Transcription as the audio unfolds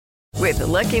With the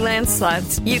Lucky Land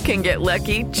Slots, you can get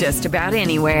lucky just about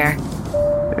anywhere.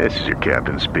 This is your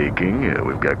captain speaking.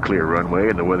 We've got clear runway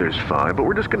and the weather's fine, but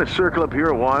we're just going to circle up here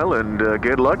a while and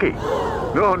get lucky.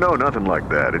 No, nothing like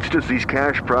that. It's just these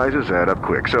cash prizes add up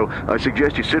quick. So I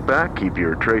suggest you sit back, keep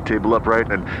your tray table upright,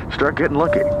 and start getting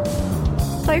lucky.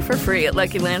 Play for free at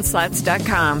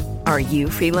LuckyLandSlots.com. Are you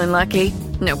feeling lucky?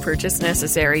 No purchase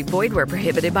necessary. Void where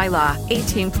prohibited by law.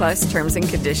 18 plus terms and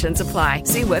conditions apply.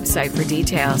 See website for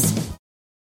details.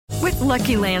 With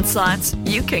Lucky Land Slots,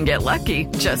 you can get lucky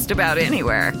just about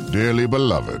anywhere. Dearly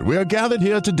beloved, we are gathered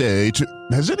here today to...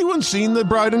 Has anyone seen the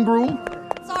bride and groom?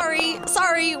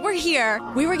 Sorry, we're here.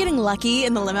 We were getting lucky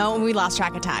in the limo and we lost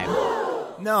track of time.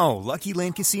 No, Lucky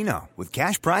Land Casino, with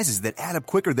cash prizes that add up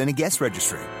quicker than a guest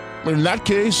registry. In that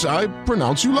case, I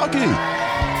pronounce you lucky.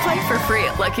 Play for free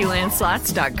at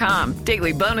LuckyLandSlots.com.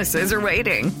 Daily bonuses are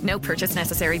waiting. No purchase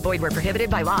necessary. Void where prohibited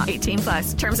by law. 18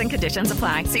 plus. Terms and conditions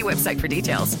apply. See website for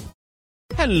details.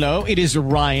 Hello, it is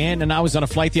Ryan, and I was on a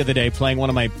flight the other day playing one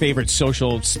of my favorite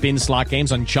social spin slot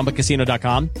games on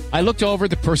ChumbaCasino.com. I looked over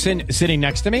at the person sitting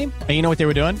next to me, and you know what they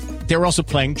were doing? They were also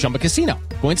playing Chumba Casino.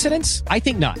 Coincidence? I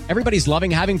think not. Everybody's loving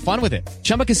having fun with it.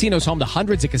 Chumba Casino is home to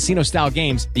hundreds of casino-style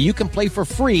games that you can play for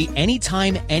free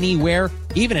anytime, anywhere,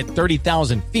 even at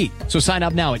 30,000 feet. So sign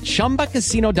up now at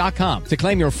ChumbaCasino.com to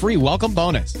claim your free welcome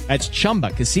bonus. That's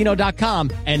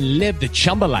ChumbaCasino.com and live the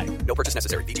Chumba life. No purchase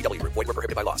necessary. VGW. Void where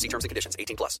prohibited by law. See terms and conditions.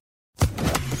 18 plus.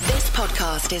 This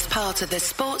podcast is part of the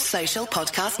Sports Social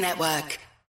Podcast Network.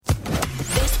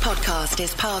 This podcast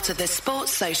is part of the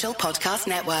Sports Social Podcast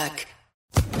Network.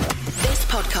 This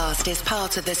podcast is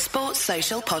part of the Sports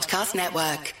Social Podcast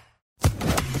Network.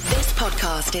 This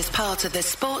podcast is part of the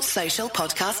Sports Social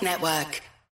Podcast Network.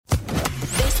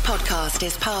 This podcast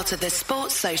is part of the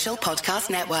Sports Social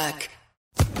Podcast Network.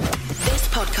 This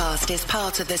podcast is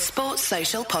part of the Sports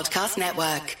Social Podcast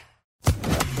Network.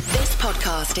 This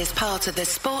podcast is part of the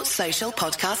Sports Social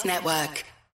Podcast Network.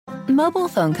 Mobile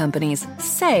phone companies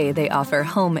say they offer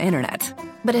home internet.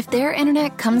 But if their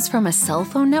internet comes from a cell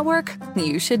phone network,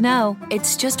 you should know.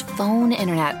 It's just phone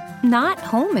internet, not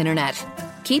home internet.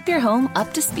 Keep your home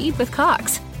up to speed with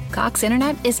Cox. Cox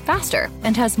internet is faster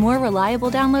and has more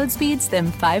reliable download speeds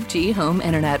than 5G home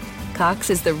internet. Cox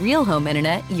is the real home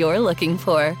internet you're looking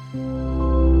for.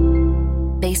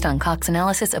 Based on Cox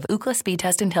analysis of Ookla speed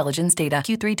test intelligence data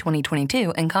Q3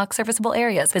 2022 and Cox serviceable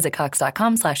areas, visit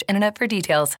cox.com/internet for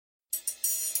details.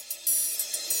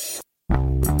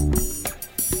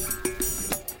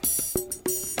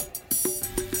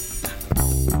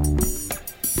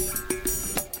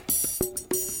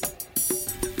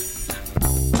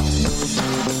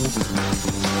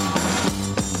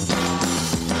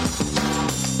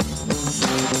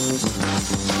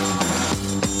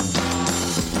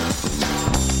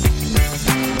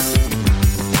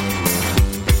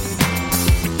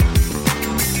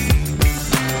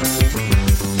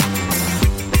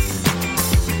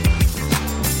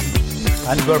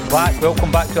 And we're back. Welcome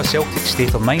back to A Celtic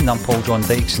State of Mind. I'm Paul John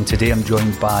Dykes, and today I'm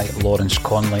joined by Lawrence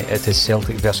Conley. It is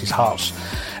Celtic versus Hearts.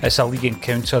 It's a league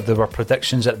encounter. There were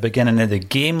predictions at the beginning of the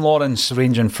game, Lawrence,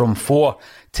 ranging from 4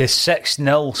 to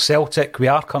 6-0 Celtic. We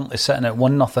are currently sitting at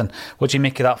 1-0. What do you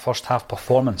make of that first half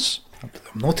performance?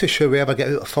 I'm not too sure we ever get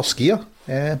out of first gear.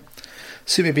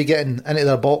 Seem to be getting into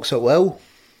their box at will.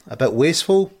 A bit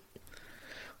wasteful.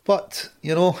 But,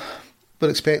 you know, we're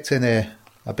expecting a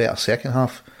better second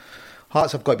half.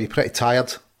 Hearts have got to be pretty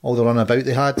tired, all the run about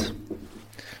they had.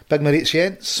 Big Maurice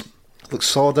Jens looks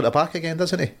solid at the back again,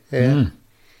 doesn't he?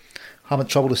 Haven't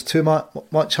troubled us too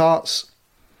much, Hearts.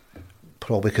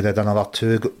 Probably could have done another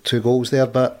two goals there,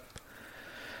 but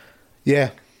yeah,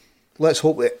 let's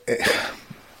hope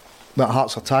that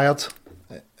Hearts are tired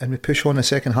and we push on the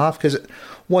second half, because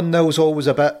 1-0 is always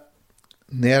a bit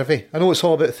nervy. I know it's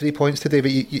all about 3 points today,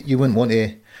 but you wouldn't want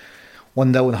to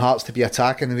 1-0 and Hearts to be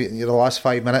attacking the last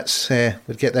 5 minutes.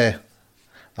 Would get the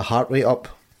heart rate up.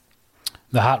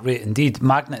 The heart rate indeed.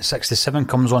 Magnet 67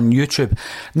 comes on YouTube.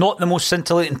 Not the most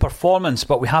scintillating performance,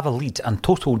 but we have a lead and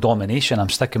total domination. I'm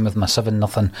sticking with my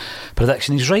 7-0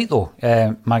 prediction. He's right though,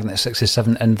 Magnet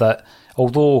 67, in that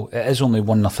although it is only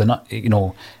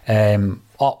 1-0,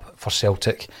 up for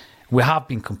Celtic, we have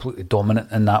been completely dominant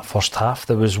in that first half.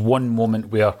 There was one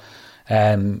moment where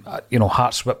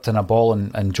Hearts whipped in a ball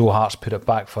and Joe Hart's put it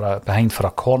back behind for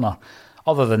a corner.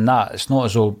 Other than that, it's not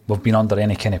as though we've been under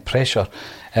any kind of pressure.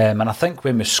 And I think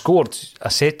when we scored, I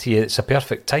said to you, it's a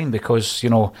perfect time, because,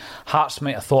 Hearts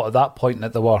might have thought at that point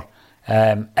that they were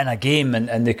in a game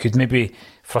and they could maybe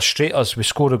frustrate us. We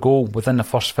scored a goal within the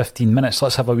first 15 minutes.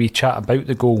 Let's have a wee chat about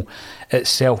the goal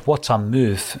itself. What a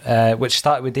move, which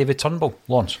started with David Turnbull,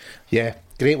 Lawrence. Yeah,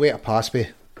 great way to pass me.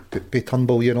 by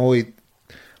Turnbull. You know,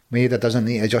 Maeda doesn't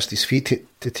need to adjust his feet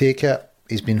to take it.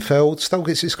 He's been fouled, still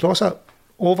gets his cross up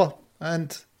over,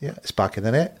 and it's back in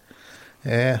the net.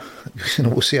 You know,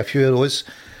 we'll see a few of those.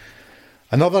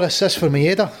 Another assist for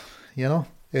Maeda. You know,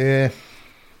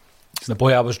 the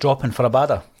boy I was dropping for a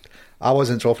batter. I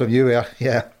wasn't dropping him, you were,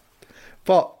 yeah.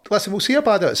 But listen, we'll see a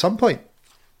batter at some point.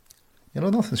 You know,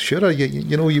 nothing's surer.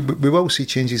 You know, we will see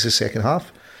changes the second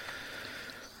half.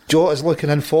 Jota's looking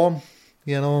in form.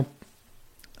 You know,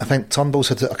 I think Turnbull's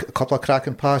had a couple of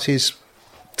cracking passes.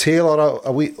 Taylor,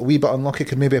 a wee bit unlucky,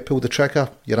 could maybe have pulled the trigger.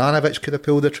 Juranovic could have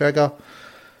pulled the trigger.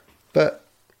 But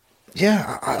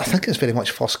yeah, I think it's very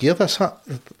much first gear this half.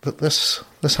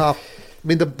 I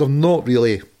mean, they're not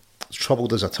really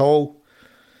troubled us at all.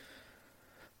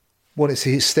 Want to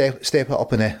see step it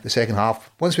up in the second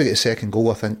half. Once we get a second goal,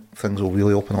 I think things will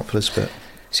really open up for us. But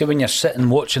see, when you're sitting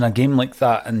watching a game like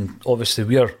that, and obviously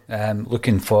we're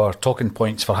looking for talking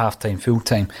points for half-time,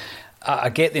 full-time, I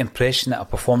get the impression that a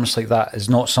performance like that is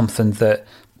not something that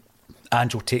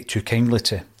Ange will take too kindly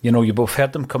to. You know, you both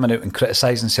heard them coming out and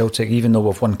criticising Celtic, even though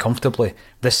we've won comfortably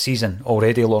this season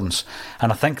already, Lawrence.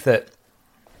 And I think that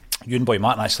Ewan Boy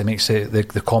Martin actually makes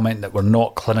the comment that we're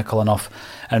not clinical enough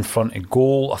in front of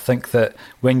goal. I think that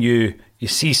when you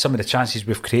see some of the chances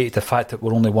we've created, the fact that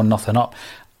we're only 1-0 up,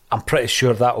 I'm pretty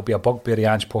sure that will be a bugbear of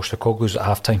Ange Postecoglou's at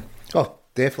half-time. Oh,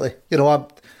 definitely. You know, on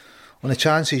the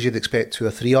chances you'd expect 2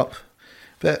 or 3 up.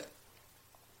 But,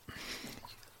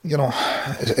 you know,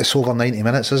 it's over 90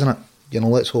 minutes, isn't it? You know,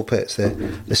 let's hope it's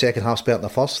the second half's better than the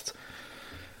first.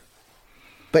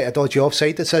 Bit of a dodgy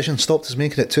offside decision stopped us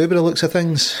making it 2 by the looks of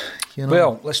things. You know.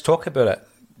 Well, let's talk about it.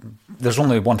 There's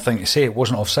only one thing to say: it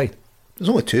wasn't offside. There's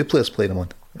only 2 players playing him on.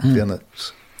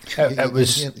 It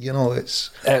was. You know,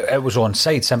 it's it was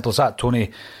onside. Simple as that.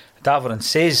 Tony Daverin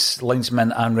says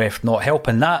linesman and ref not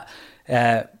helping that.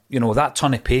 You know, that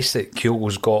ton of pace that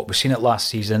Kyogo's got. We've seen it last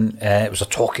season. It was a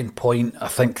talking point. I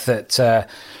think that.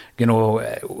 You know,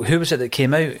 who was it that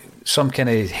came out? Some kind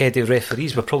of head of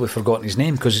referees. We've probably forgotten his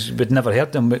name because we'd never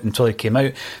heard him until he came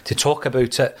out to talk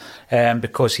about it,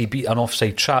 because he beat an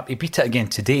offside trap. He beat it again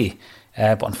today,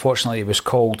 but unfortunately it was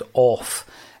called off.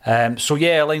 So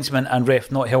yeah, linesman and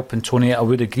ref not helping Tony. I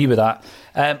would agree with that.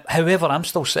 However, I'm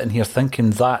still sitting here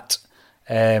thinking that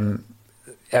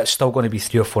it's still going to be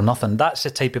 3 or 4-0. That's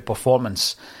the type of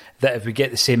performance that if we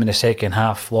get the same in the second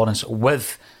half, Lawrence,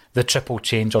 with the triple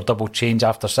change or double change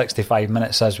after 65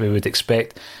 minutes as we would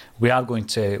expect, we are going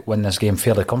to win this game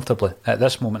fairly comfortably at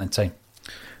this moment in time.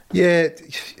 Yeah,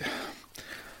 you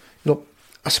know,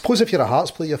 I suppose if you're a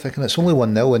Hearts player, you're thinking it's only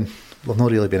 1-0 and we've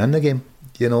not really been in the game.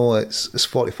 You know, it's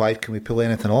 45, can we pull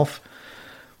anything off?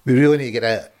 We really need to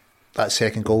get that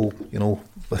second goal, you know,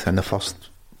 within the first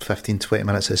 15-20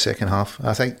 minutes of the second half.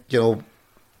 I think, you know,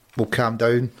 we'll calm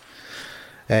down,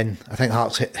 and I think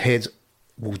Hearts' heads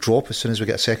will drop as soon as we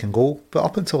get a second goal. But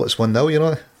up until it's 1-0, you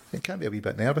know, it can be a wee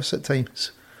bit nervous at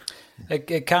times.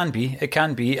 It can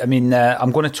be. I mean,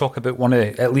 I'm going to talk about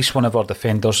at least one of our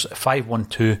defenders.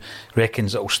 5-1-2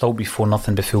 reckons it'll still be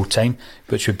 4-0 by full time,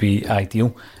 which would be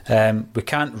ideal. We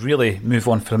can't really move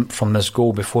on from this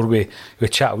goal before we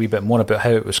chat a wee bit more about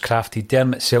how it was crafted.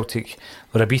 Dermot Celtic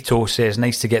Rabito says,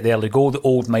 nice to get the early goal. The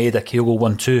old Maeda Kyogo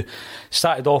 1-2.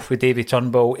 Started off with Davy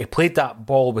Turnbull. He played that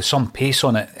ball with some pace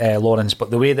on it, Lawrence,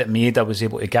 but the way that Maeda was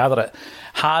able to gather it,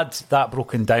 had that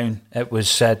broken down, it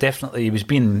was definitely, he was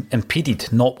being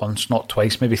impeded, not once, not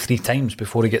twice, maybe 3 times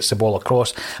before he gets the ball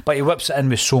across. But he whips it in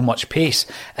with so much pace.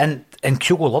 And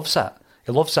Kyogo loves that.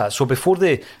 He loves that. So before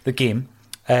the game,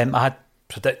 I had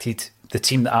predicted the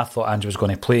team that I thought Ange was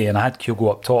going to play, and I had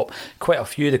Kyogo up top. Quite a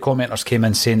few of the commenters came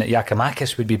in saying that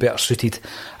Giakoumakis would be better suited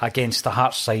against the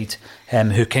Hearts side,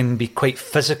 who can be quite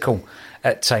physical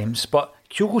at times. But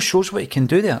Kyogo shows what he can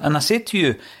do there. And I said to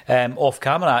you off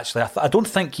camera, actually, I don't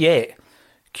think yet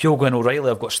Kyogo and O'Reilly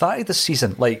have got started this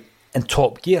season like in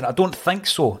top gear. I don't think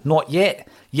so. Not yet.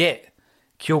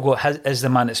 Kyogo is the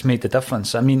man that's made the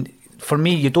difference. I mean, for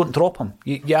me, you don't drop him.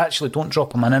 You actually don't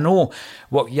drop him. And I know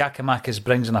what Giakoumakis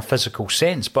brings in a physical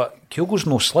sense, but Kyogo's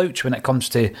no slouch when it comes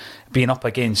to being up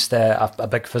against a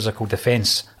big physical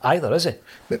defence either, is he?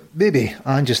 But maybe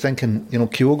I'm just thinking, you know,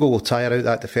 Kyogo will tire out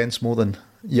that defence more than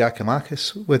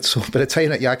Giakoumakis would. So by the time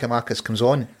that Giakoumakis comes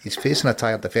on, he's facing a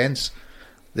tired defence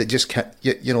that just can't,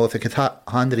 you know, if he could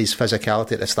handle his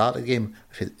physicality at the start of the game,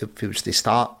 if he was to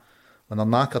start when they're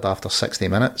knackered after 60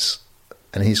 minutes,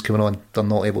 and he's coming on, they're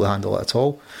not able to handle it at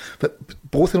all. But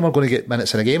both of them are going to get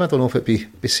minutes in a game. I don't know if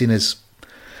it'd be seen as...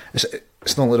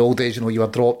 It's not like the old days, you know, you were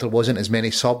dropped, there wasn't as many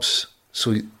subs,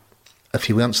 so if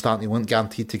you weren't starting, you weren't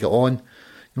guaranteed to get on. You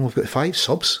know, we've got 5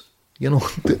 subs. You know,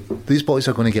 these boys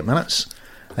are going to get minutes.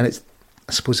 And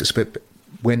I suppose it's about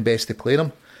when best to play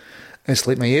them. It's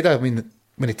like Maeda. I mean,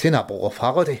 when he took that ball off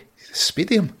Halliday,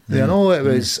 speedy him. You know, it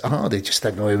was Halliday just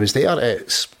didn't know he was there.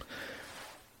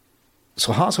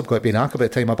 So Hearts have got to be knackered by the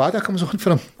time Abada comes on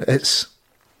for him.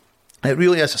 It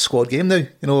really is a squad game now, you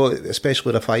know,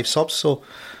 especially the 5 subs. So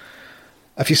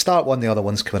if you start one, the other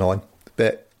one's coming on.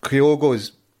 But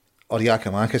Kyogo's or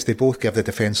Giakoumakis, they both give the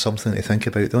defence something to think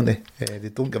about, don't they? They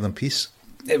don't give them peace.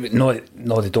 No,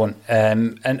 they don't.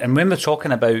 And when we're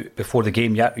talking about before the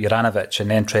game, Juranovic and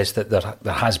the interest that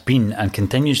there has been and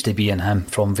continues to be in him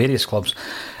from various clubs,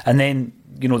 and then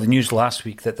you know the news last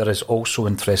week that there is also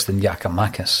interest in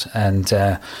Giakoumakis.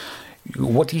 And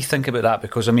what do you think about that?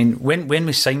 Because I mean, when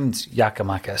we signed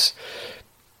Giakoumakis,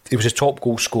 he was a top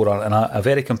goal scorer in a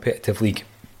very competitive league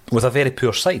with a very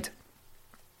poor side,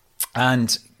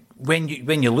 and when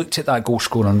you looked at that goal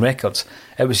scoring record,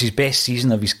 it was his best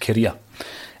season of his career.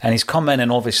 And he's come in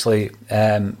and obviously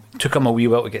took him a wee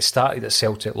while to get started at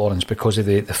Celtic, Lawrence, because of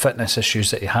the fitness issues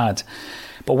that he had.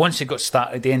 But once he got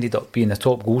started, he ended up being the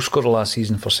top goal scorer last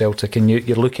season for Celtic. And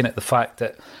you're looking at the fact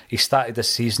that he started this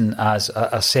season as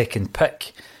a second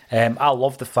pick. I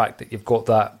love the fact that you've got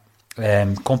that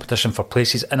competition for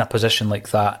places in a position like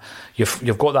that.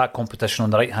 You've got that competition on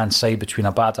the right hand side between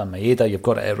Abada and Maeda. You've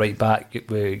got it at right back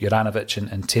with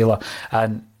Juranovic and Taylor,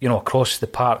 and you know across the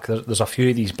park there's a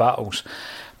few of these battles.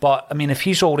 But I mean, if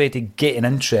he's already getting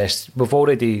interest, we've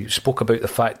already spoke about the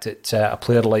fact that a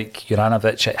player like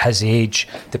Juranovic at his age,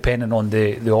 depending on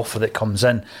the offer that comes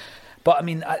in. But I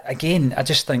mean, I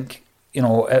just think, you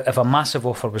know, if a massive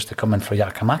offer was to come in for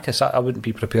Giakoumakis, I wouldn't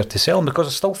be prepared to sell him, because I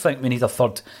still think we need a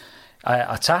third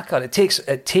attacker.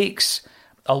 It takes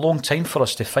a long time for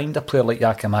us to find a player like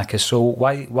Giakoumakis, so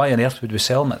why on earth would we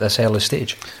sell him at this early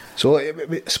stage? So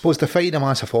I suppose to find a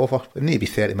massive offer, it would need to be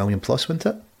 30 million plus, wouldn't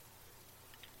it?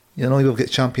 You know, we'll get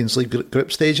Champions League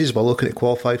group stages, we're looking to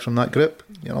qualify from that group.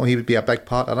 You know, he would be a big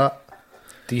part of that.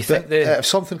 Do you think if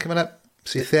something coming up,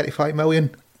 say 35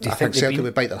 million, I think Celtic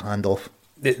would bite their hand off.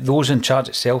 Those in charge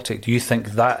at Celtic, do you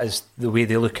think that is the way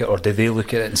they look at it, or do they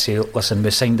look at it and say, listen,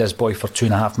 we signed this boy for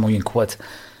 £2.5 million,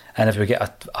 and if we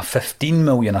get a 15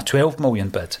 million, a 12 million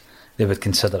bid, they would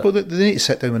consider it? Well, they need to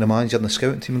sit down with the manager and the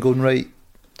scouting team and going, right,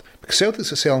 because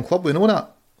Celtic's a selling club, we know that.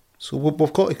 So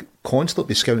we've got to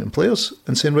constantly be scouting players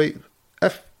and saying, right,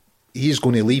 if he's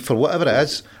going to leave for whatever it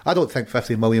is, I don't think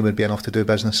 15 million would be enough to do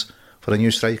business for a new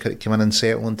striker to come in and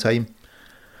settle in time.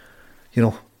 You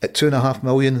know, at 2.5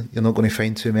 million, you're not going to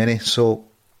find too many. So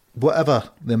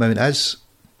whatever the amount is,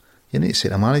 you need to say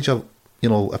to the manager, you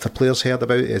know, if the player's heard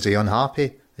about it, is he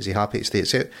unhappy? Is he happy to stay at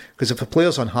Celtic? Because if a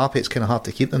player's unhappy, it's kind of hard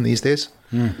to keep them these days.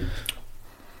 You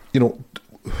know,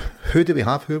 who do we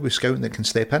have? Who are we scouting that can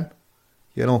step in?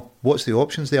 You know, what's the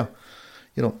options there?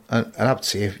 You know, and I would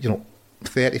say, you know,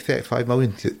 30, 35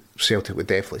 million, Celtic would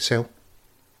definitely sell.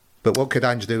 But what could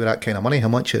Ange do with that kind of money? How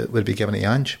much it would be given to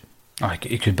Ange?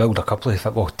 He could build a couple of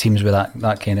football teams with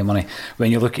that kind of money.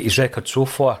 When you look at his record so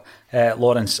far,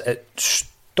 Lawrence, at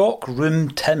Stockroom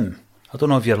Tim, I don't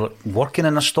know if you're working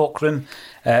in a stockroom.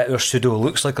 Our studio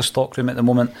looks like a stockroom at the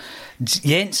moment.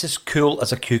 Jens is cool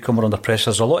as a cucumber under pressure.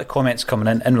 There's a lot of comments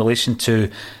coming in relation to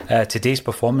today's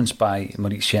performance by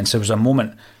Maurice Jens. There was a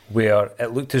moment where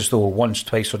it looked as though once,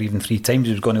 twice or even 3 times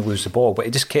he was going to lose the ball, but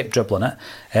he just kept dribbling it,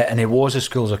 and he was as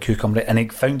cool as a cucumber, and he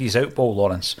found his out ball,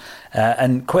 Lawrence.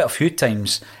 And quite a few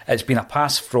times it's been a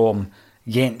pass from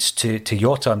Jens to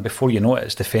Jota, and before you know it,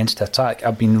 it's defence to attack.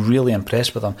 I've been really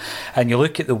impressed with him. And you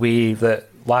look at the way that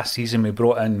last season we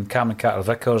brought in Cameron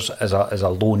Carter-Vickers as a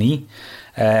loanee,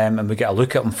 and we get a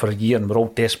look at him for a year, and we're all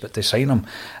desperate to sign him.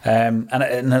 And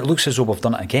it looks as though we've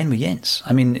done it again with Jens.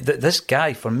 I mean, this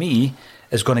guy, for me,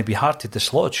 is going to be hard to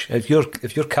dislodge. If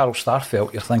you're Carl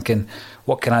Starfelt, you're thinking,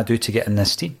 what can I do to get in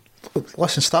this team?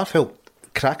 Listen, Starfelt,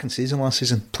 cracking season last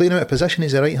season, playing out of position.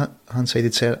 He's a right-hand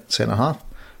sided centre half.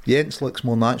 Jens looks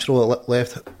more natural at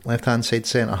left-hand side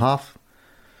centre half.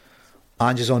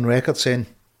 Ange is on record saying,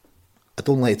 I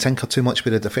don't like to tinker too much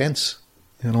with the defence.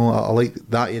 You know, I like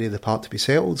that area of the park to be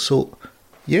settled. So,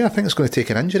 yeah, I think it's going to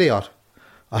take an injury or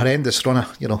a horrendous run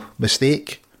of,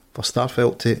 mistake for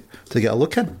Starfelt to get a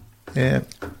look in. Yeah,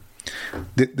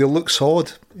 they look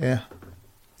solid. Yeah,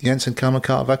 Jens and Cameron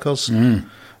Carter-Vickers.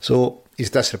 So his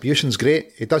distribution's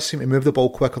great. He does seem to move the ball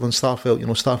quicker than Starfelt. You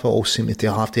know, Starfelt always seems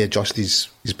to have to adjust his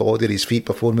body or his feet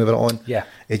before moving it on. Yeah,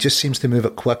 he just seems to move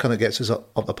it quicker and it gets us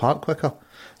up the park quicker.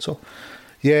 So,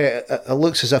 yeah, it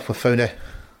looks as if we found a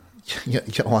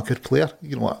good player.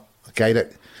 You know, a guy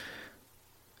that,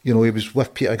 he was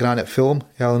with Peter Grant at Fulham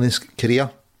early in his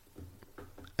career.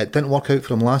 It didn't work out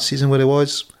for him last season where he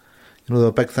was. There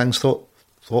were big things thought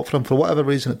for him. For whatever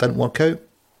reason, it didn't work out.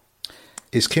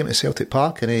 he's came to Celtic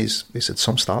Park and he's had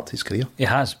some start to his career. He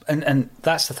has. And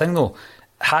that's the thing, though.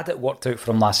 Had it worked out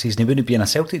for him last season, he wouldn't be in a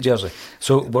Celtic jersey.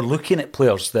 So we're looking at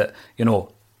players that,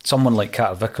 someone like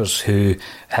Carter Vickers, who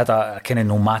had a kind of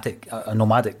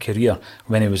nomadic career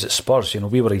when he was at Spurs.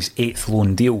 We were his 8th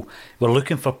loan deal. We're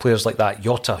looking for players like that.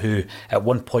 Jota, who at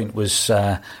one point was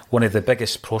one of the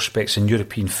biggest prospects in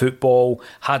European football,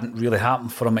 hadn't really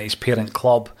happened for him at his parent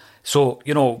club. So,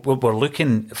 we're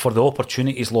looking for the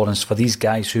opportunities, Lawrence, for these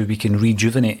guys who we can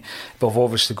rejuvenate. But we've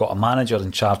obviously got a manager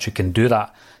in charge who can do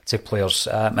that to players,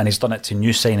 and he's done it to new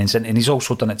signings, and he's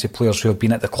also done it to players who have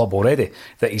been at the club already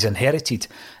that he's inherited.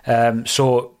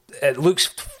 So it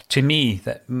looks to me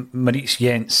that Maurice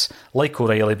Jens, like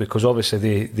O'Reilly, because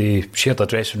obviously they shared a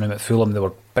dressing room at Fulham, they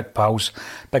were big pals,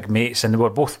 big mates, and they were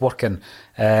both working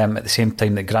at the same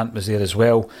time that Grant was there as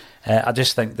well. I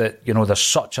just think that there's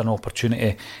such an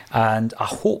opportunity, and I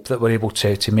hope that we're able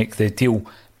to make the deal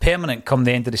permanent come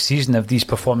the end of the season if these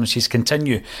performances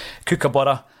continue.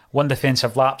 Kookaburra, one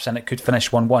defensive lapse and it could finish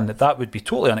 1-1. That would be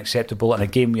totally unacceptable in a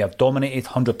game we have dominated.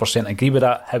 100% agree with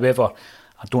that. However,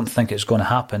 I don't think it's going to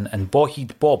happen. And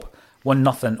Boheed Bob,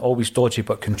 1-0, always dodgy,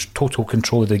 but total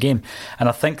control of the game. And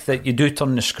I think that you do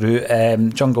turn the screw.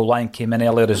 Jungle Lion came in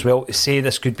earlier as well to say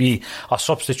this could be a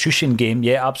substitution game.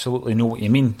 Yeah, absolutely know what you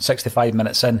mean. 65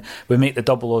 minutes in, we make the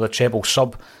double or the treble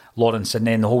sub, Lawrence, and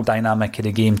then the whole dynamic of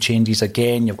the game changes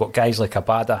again. You've got guys like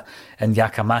Abada and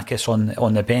Giakoumakis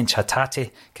on the bench.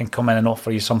 Hatate can come in and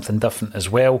offer you something different as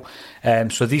well.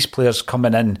 So these players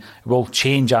coming in will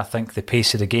change, I think, the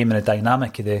pace of the game and the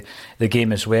dynamic of the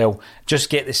game as well. Just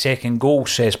get the second goal,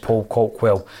 says Paul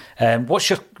Colkwell.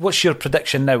 What's your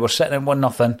prediction now? We're sitting at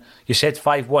 1-0. You said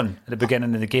 5-1 at the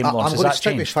beginning of the game, Lawrence. I'm going to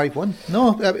stick with 5-1.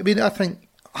 No, I mean, I think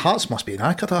Hearts must be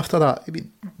knackered after that. I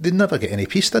mean, they never get any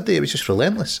peace, did they? It was just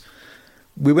relentless.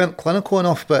 We weren't clinical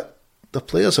enough, but the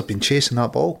players have been chasing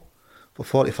that ball for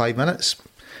 45 minutes.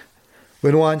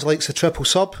 We know Ange likes the triple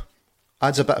sub,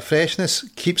 adds a bit of freshness,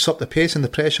 keeps up the pace and the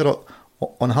pressure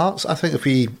on Hearts. I think if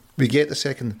we get the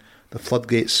second, the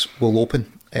floodgates will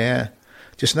open.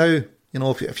 Just now,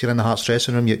 if you're in the Hearts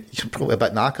dressing room, you're probably a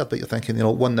bit knackered, but you're thinking,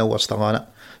 1-0, we're still on it.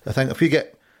 I think if we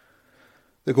get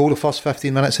the goal the first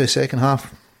 15 minutes of the second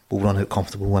half, we'll run out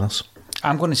comfortable winners.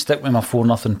 I'm going to stick with my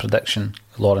 4-0 prediction,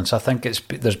 Lawrence. I think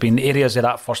there's been areas of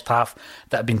that first half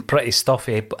that have been pretty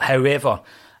stuffy. However,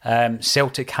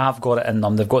 Celtic have got it in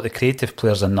them. They've got the creative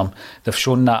players in them. They've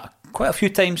shown that quite a few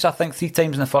times. I think 3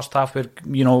 times in the first half where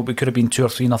we could have been 2 or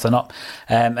 3-0 up.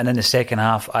 And in the second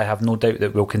half, I have no doubt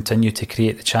that we'll continue to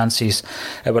create the chances.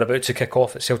 We're about to kick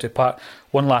off at Celtic Park.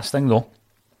 One last thing though.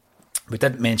 We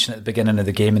didn't mention at the beginning of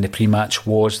the game in the pre-match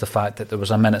was the fact that there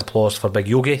was a minute's applause for Big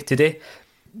Yogi today,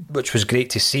 which was great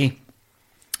to see.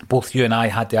 Both you and I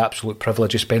had the absolute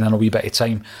privilege of spending a wee bit of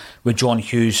time with John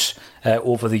Hughes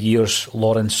over the years,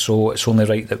 Lawrence, so it's only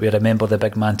right that we remember the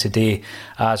big man today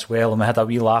as well. And we had a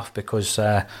wee laugh because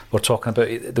we're talking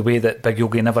about the way that Big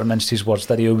Yogi never minced his words,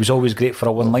 did he? He was always great for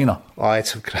a one-liner. Oh,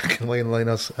 it's some cracking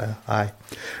one-liners. Aye.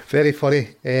 Very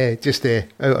funny. Just out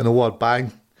on the word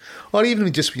bang. Or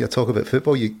even just when you're talking about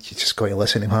football, you just got to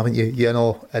listen to him, haven't you?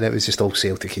 And it was just all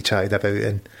Celtic he chatted about,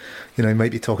 and he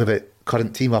might be talking about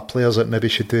current team or players that maybe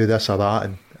should do this or that,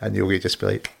 and Yogi just be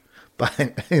like,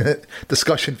 bang,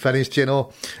 discussion finished,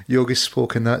 Yogi's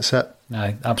spoken, that's it.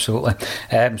 Aye, absolutely.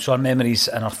 So our memories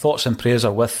and our thoughts and prayers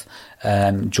are with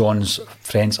John's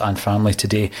friends and family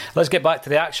today. Let's get back to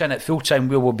the action. At full time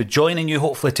we will be joining you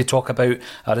hopefully to talk about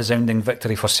a resounding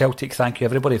victory for Celtic. Thank you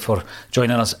everybody for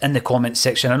joining us in the comments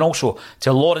section, and also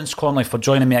to Lawrence Conley for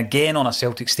joining me again on a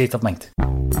Celtic State of Mind.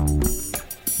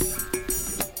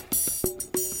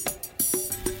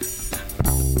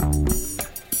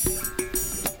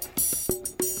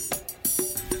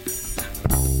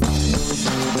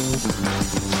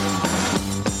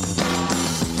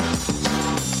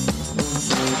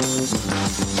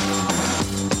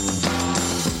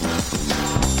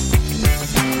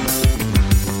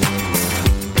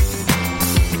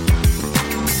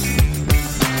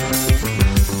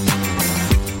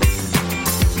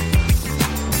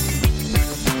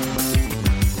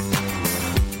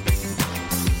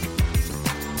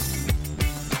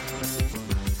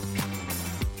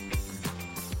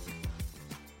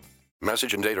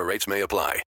 Message and data rates may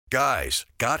apply. Guys,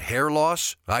 got hair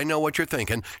loss? I know what you're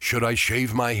thinking. Should I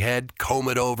shave my head, comb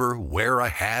it over, wear a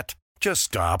hat? Just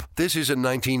stop. This isn't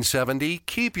 1970.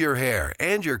 Keep your hair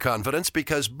and your confidence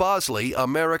because Bosley,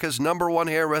 America's #1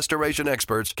 hair restoration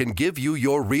experts, can give you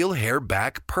your real hair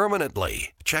back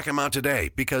permanently. Check them out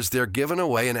today because they're giving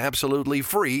away an absolutely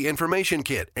free information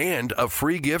kit and a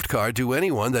free gift card to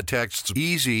anyone that texts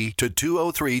EASY to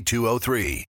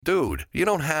 203203. Dude, you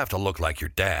don't have to look like your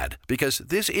dad, because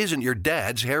this isn't your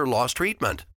dad's hair loss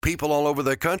treatment. People all over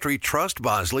the country trust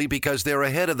Bosley because they're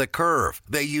ahead of the curve.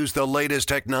 They use the latest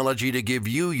technology to give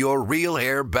you your real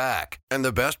hair back. And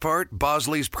the best part?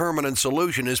 Bosley's permanent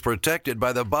solution is protected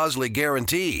by the Bosley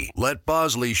Guarantee. Let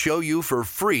Bosley show you for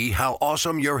free how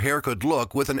awesome your hair could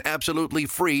look with an absolutely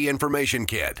free information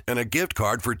kit and a gift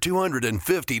card for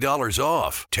 $250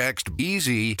 off. Text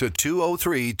EASY to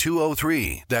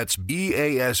 203-203. That's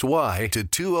BASY to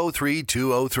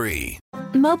 203-203.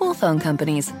 Mobile phone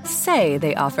companies say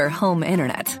they offer home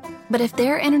internet. But if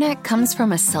their internet comes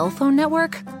from a cell phone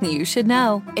network, you should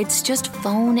know. It's just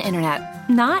phone internet,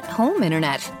 not home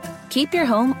internet. Keep your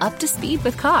home up to speed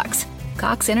with Cox.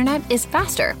 Cox internet is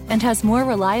faster and has more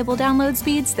reliable download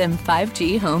speeds than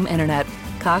 5G home internet.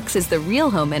 Cox is the real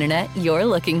home internet you're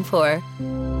looking for.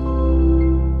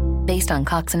 Based on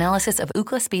Cox analysis of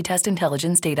Ookla speed test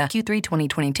intelligence data Q3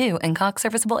 2022 and Cox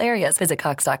serviceable areas, visit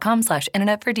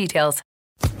cox.com/internet for details.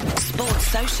 Sports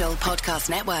Social Podcast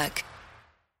Network.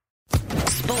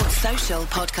 Sports Social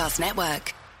Podcast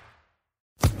Network.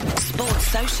 Sports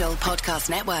Social Podcast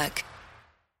Network.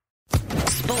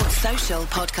 Sports Social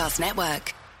Podcast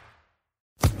Network.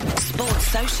 Sports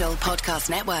Social Podcast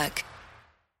Network.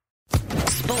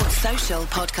 Sports Social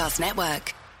Podcast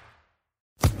Network.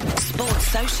 Sports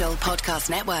Social Podcast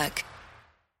Network.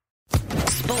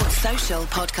 Sports Social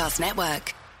Podcast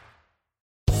Network.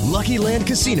 Lucky Land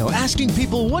Casino, asking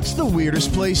people, what's the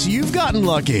weirdest place you've gotten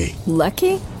lucky?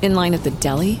 Lucky? In line at the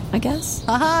deli, I guess?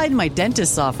 Aha, in my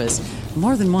dentist's office.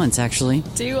 More than once, actually.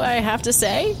 Do I have to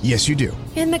say? Yes, you do.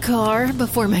 In the car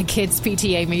before my kids'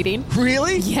 PTA meeting.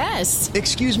 Really? Yes.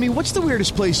 Excuse me, what's the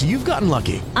weirdest place you've gotten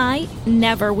lucky? I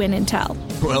never win and tell.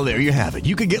 Well, there you have it.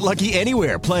 You can get lucky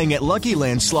anywhere, playing at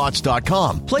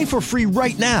LuckyLandSlots.com. Play for free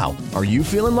right now. Are you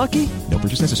feeling lucky? No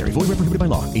purchase necessary. Void where prohibited by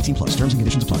law. 18+. Terms and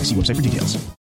conditions apply. See website for details.